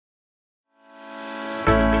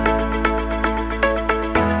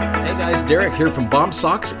guys, Derek here from Bomb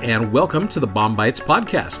Socks, and welcome to the BOM-BITES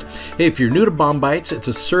podcast. Hey, if you're new to BOM-BITES, it's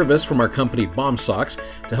a service from our company Bomb Socks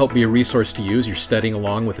to help be a resource to use. You're studying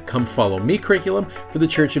along with the Come Follow Me curriculum for the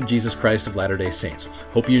Church of Jesus Christ of Latter-day Saints.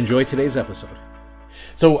 Hope you enjoy today's episode.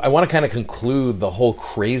 So I want to kind of conclude the whole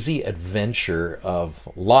crazy adventure of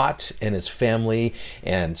Lot and his family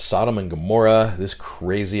and Sodom and Gomorrah, this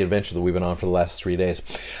crazy adventure that we've been on for the last 3 days.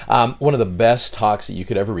 One of the best talks that you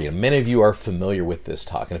could ever read. And many of you are familiar with this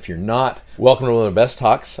talk. And if you're not, welcome to one of the best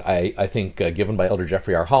talks, I think, given by Elder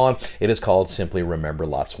Jeffrey R. Holland. It is called Simply Remember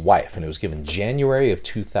Lot's Wife. And it was given January of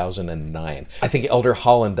 2009. I think Elder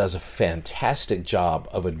Holland does a fantastic job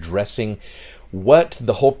of addressing what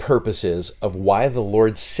the whole purpose is of why the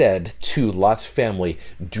Lord said to Lot's family,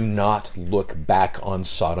 do not look back on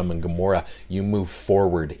Sodom and Gomorrah. You move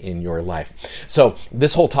forward in your life. So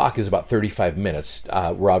this whole talk is about 35 minutes.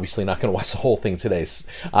 We're obviously not going to watch the whole thing today.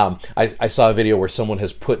 I saw a video where someone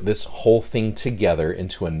has put this whole thing together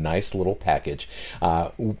into a nice little package.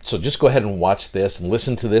 So just go ahead and watch this and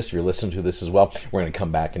listen to this. If you're listening to this as well, we're going to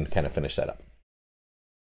come back and kind of finish that up.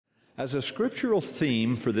 As a scriptural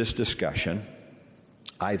theme for this discussion,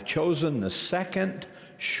 I've chosen the second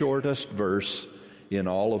shortest verse in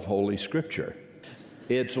all of Holy Scripture.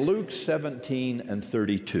 It's Luke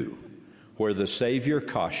 17:32, where the Savior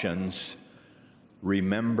cautions,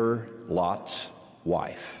 remember Lot's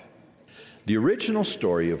wife. The original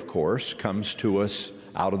story, of course, comes to us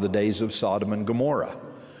out of the days of Sodom and Gomorrah,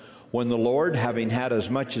 when the Lord, having had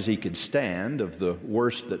as much as he could stand of the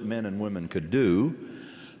worst that men and women could do,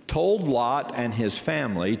 told Lot and his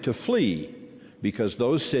family to flee, because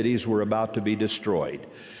those cities were about to be destroyed.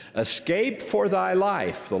 Escape for thy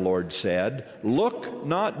life, the Lord said. Look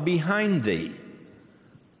not behind thee.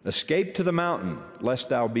 Escape to the mountain, lest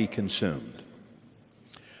thou be consumed.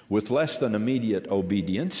 With less than immediate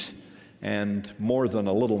obedience and more than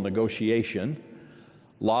a little negotiation,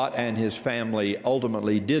 Lot and his family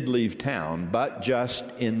ultimately did leave town, but just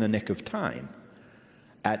in the nick of time.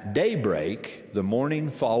 At daybreak, the morning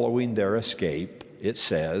following their escape, it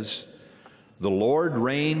says, the Lord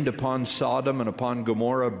rained upon Sodom and upon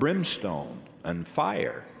Gomorrah brimstone and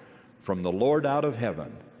fire from the Lord out of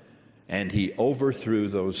heaven, and he overthrew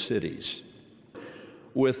those cities.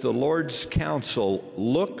 With the Lord's counsel,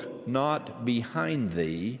 look not behind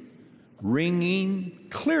thee, ringing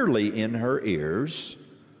clearly in her ears,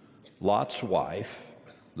 Lot's wife,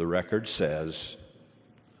 the record says,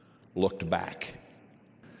 looked back.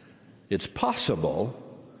 It's possible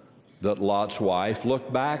that Lot's wife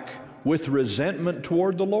looked back with resentment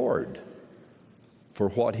toward the Lord for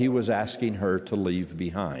what he was asking her to leave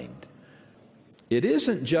behind. It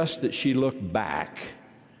isn't just that she looked back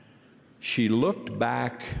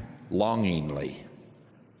longingly.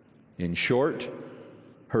 In short,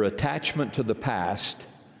 her attachment to the past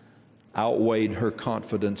outweighed her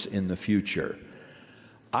confidence in the future.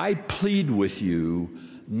 I plead with you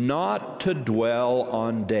not to dwell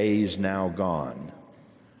on days now gone,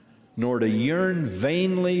 nor to yearn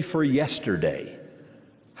vainly for yesterday,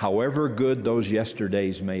 however good those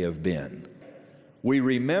yesterdays may have been. We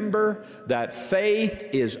remember that faith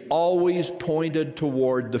is always pointed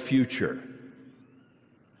toward the future.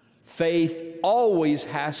 Faith always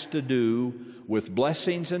has to do with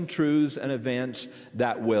blessings and truths and events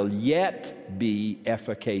that will yet be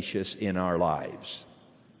efficacious in our lives.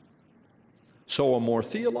 So a more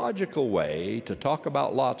theological way to talk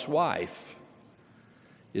about Lot's wife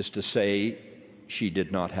is to say she did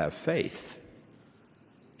not have faith.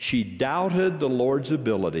 She doubted the Lord's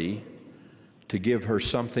ability to give her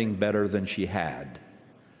something better than she had.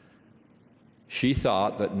 She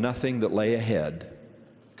thought that nothing that lay ahead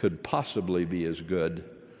could possibly be as good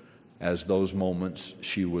as those moments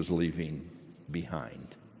she was leaving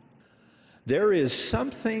behind. There is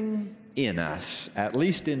something in us, at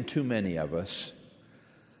least in too many of us,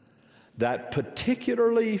 that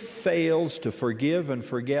particularly fails to forgive and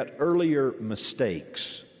forget earlier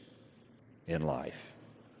mistakes in life.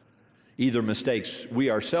 Either mistakes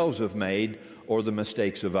we ourselves have made or the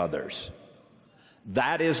mistakes of others.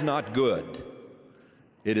 That is not good.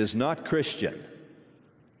 It is not Christian.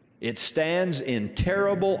 It stands in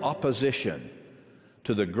terrible opposition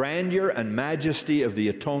to the grandeur and majesty of the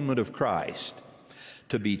atonement of Christ.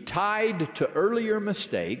 To be tied to earlier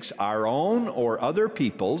mistakes, our own or other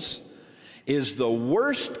people's, is the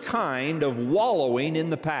worst kind of wallowing in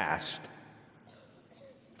the past,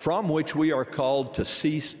 from which we are called to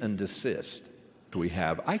cease and desist.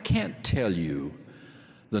 I can't tell you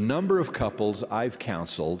the number of couples I've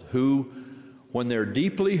counseled who, when they're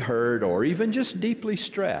deeply hurt or even just deeply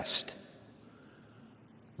stressed,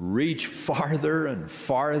 reach farther and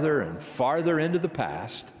farther and farther into the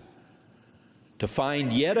past to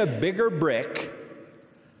find yet a bigger brick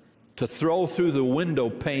to throw through the window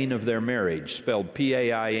pane of their marriage, spelled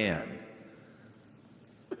P-A-I-N.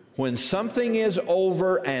 When something is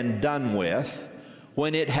over and done with,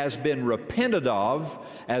 when it has been repented of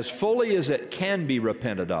as fully as it can be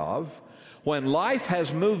repented of, when life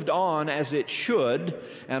has moved on as it should,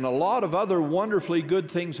 and a lot of other wonderfully good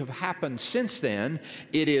things have happened since then,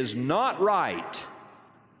 it is not right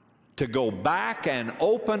to go back and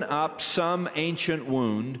open up some ancient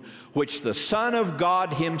wound which the Son of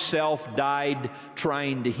God Himself died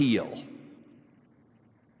trying to heal.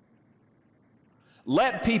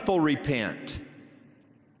 Let people repent.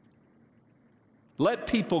 Let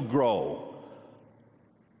people grow.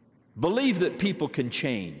 Believe that people can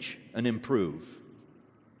change and improve.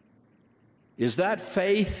 Is that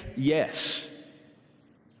faith? Yes.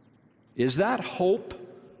 Is that hope?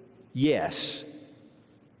 Yes.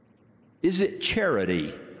 Is it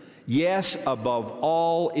charity? Yes, above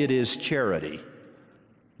all, it is charity,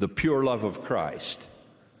 the pure love of Christ.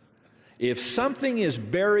 If something is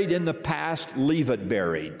buried in the past, leave it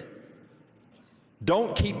buried.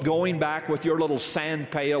 Don't keep going back with your little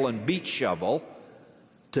sand pail and beach shovel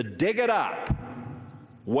to dig it up,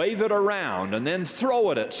 wave it around, and then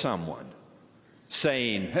throw it at someone,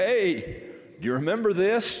 saying, "Hey, do you remember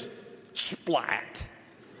this?" Splat.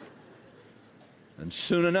 And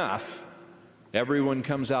soon enough, everyone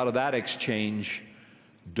comes out of that exchange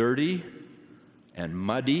dirty and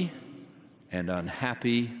muddy and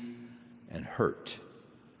unhappy and hurt.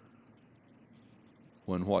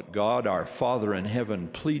 When what God our Father in heaven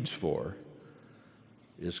pleads for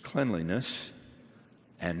is cleanliness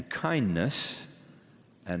and kindness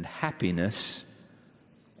and happiness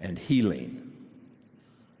and healing.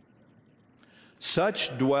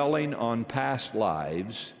 Such dwelling on past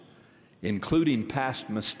lives, including past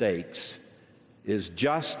mistakes, is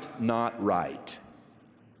just not right.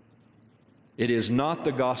 It is not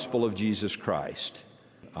the gospel of Jesus Christ.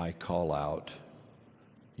 I call out,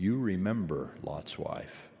 you remember Lot's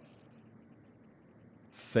wife.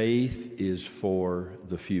 Faith is for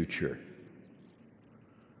the future.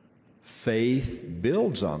 Faith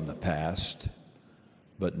builds on the past,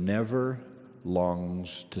 but never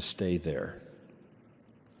longs to stay there.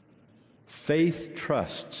 Faith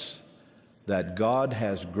trusts that God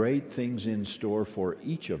has great things in store for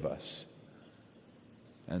each of us,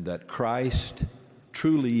 and that Christ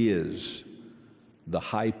truly is the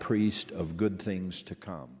high priest of good things to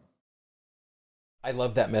come. I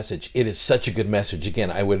love that message. It is such a good message.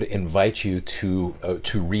 Again, I would invite you to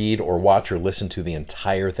read or watch or listen to the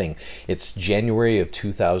entire thing. It's January of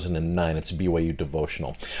 2009. It's a BYU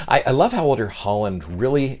devotional. I love how Elder Holland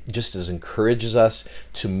really just encourages us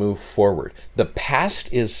to move forward. The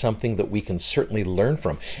past is something that we can certainly learn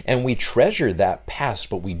from, and we treasure that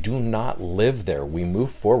past, but we do not live there. We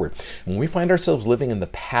move forward. When we find ourselves living in the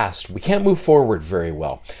past, we can't move forward very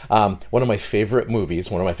well. One of my favorite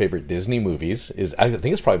movies, one of my favorite Disney movies is, I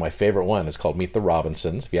think it's probably my favorite one. It's called Meet the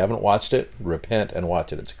Robinsons. If you haven't watched it, repent and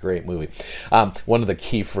watch it. It's a great movie. One of the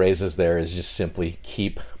key phrases there is just simply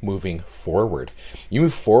keep moving forward. You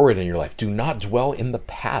move forward in your life. Do not dwell in the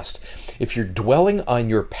past. If you're dwelling on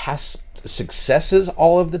your past successes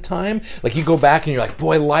all of the time, like you go back and you're like,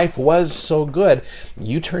 boy, life was so good,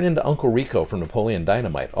 you turn into Uncle Rico from Napoleon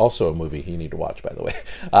Dynamite, also a movie you need to watch, by the way,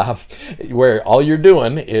 where all you're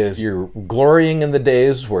doing is you're glorying in the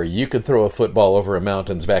days where you could throw a football over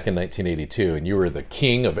mountains back in 1982 and you were the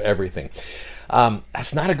king of everything.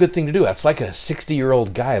 That's not a good thing to do. That's like a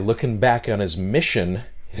 60-year-old guy looking back on his mission,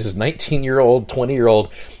 his 19-year-old,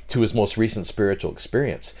 20-year-old, to his most recent spiritual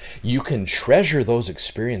experience. You can treasure those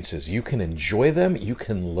experiences. You can enjoy them. You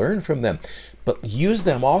can learn from them. But use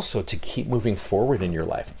them also to keep moving forward in your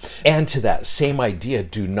life. And to that same idea,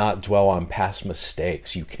 do not dwell on past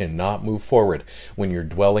mistakes. You cannot move forward when you're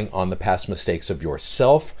dwelling on the past mistakes of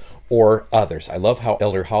yourself or others. I love how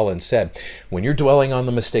Elder Holland said, when you're dwelling on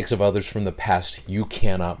the mistakes of others from the past, you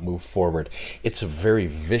cannot move forward. It's a very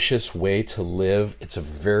vicious way to live. It's a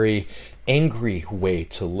very angry way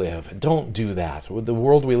to live. Don't do that. With the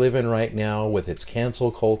world we live in right now, with its cancel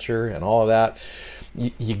culture and all of that,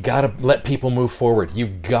 you got to let people move forward.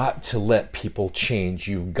 You've got to let people change.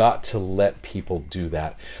 You've got to let people do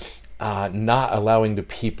that. Not allowing the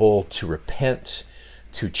people to repent,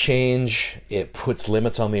 to change, it puts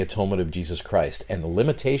limits on the atonement of Jesus Christ. And the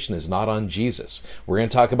limitation is not on Jesus. We're going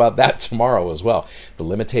to talk about that tomorrow as well. The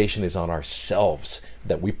limitation is on ourselves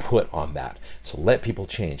that we put on that. So let people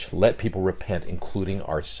change. Let people repent, including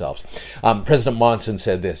ourselves. President Monson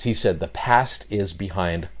said this. He said, the past is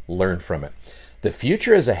behind. Learn from it. The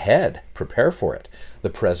future is ahead. Prepare for it. The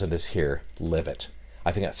present is here. Live it.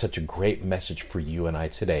 I think that's such a great message for you and I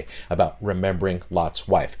today about remembering Lot's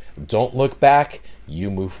wife. Don't look back, you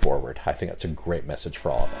move forward. I think that's a great message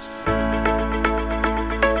for all of us.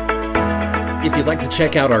 If you'd like to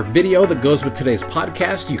check out our video that goes with today's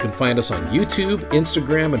podcast, you can find us on YouTube,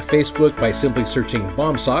 Instagram, and Facebook by simply searching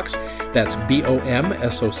BOM-SOCKS. That's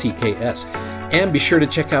BOMSOCKS. And be sure to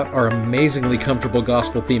check out our amazingly comfortable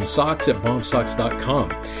gospel-themed socks at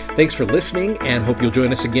BOMSOCKS.com. Thanks for listening, and hope you'll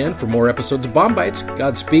join us again for more episodes of BOM-BITES.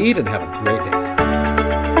 Godspeed, and have a great day.